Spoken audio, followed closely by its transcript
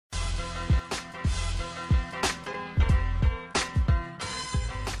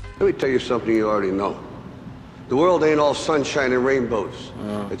Let me tell you something you already know. The world ain't all sunshine and rainbows.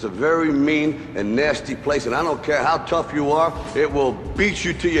 It's a very mean and nasty place, and I don't care how tough you are, it will beat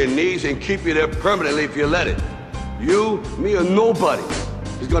you to your knees and keep you there permanently if you let it. You, me, or nobody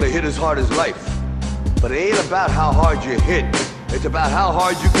is gonna hit as hard as life. But it ain't about how hard you hit. It's about how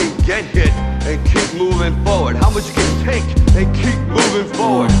hard you can get hit and keep moving forward. How much you can take and keep moving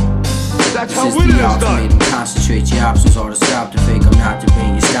forward. That's how winning is done. Concentrate your options or to stop the fake. I'm not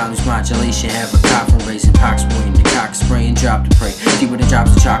debating your stylish modulation. Have a cop from raising pox spraying the cock spray and drop the prey. Deeper than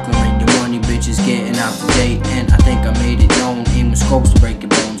drops of chocolate rain. Your money bitches getting out the date. And I think I made it known. Aiming scopes breaking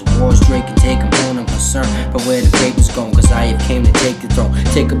bones. Wars Drake and take them home. I'm concerned but where the paper's going. Cause I have came to take the throne.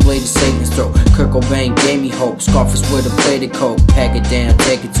 Take a blade to Satan's throat. Kurt Cobain gave me hope. Scarface with a plate of coke. Pack it down,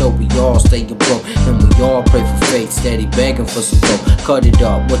 take it till we all stay broke. And we all pray for faith. Steady begging for some dough. Cut it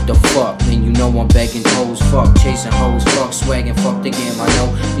up, what the fuck? And you know I'm begging hoes, fuck, chasing hoes, fuck, swagging, fuck the game. I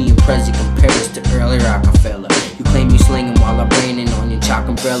know being present compares to early Rockefeller. You claim you slinging while I'm raining on your chalk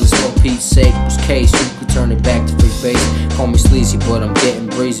umbrellas. For Pete's sake, was case you could turn it back to free base. Call me sleazy, but I'm getting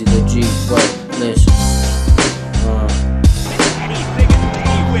breezy. The G, but listen.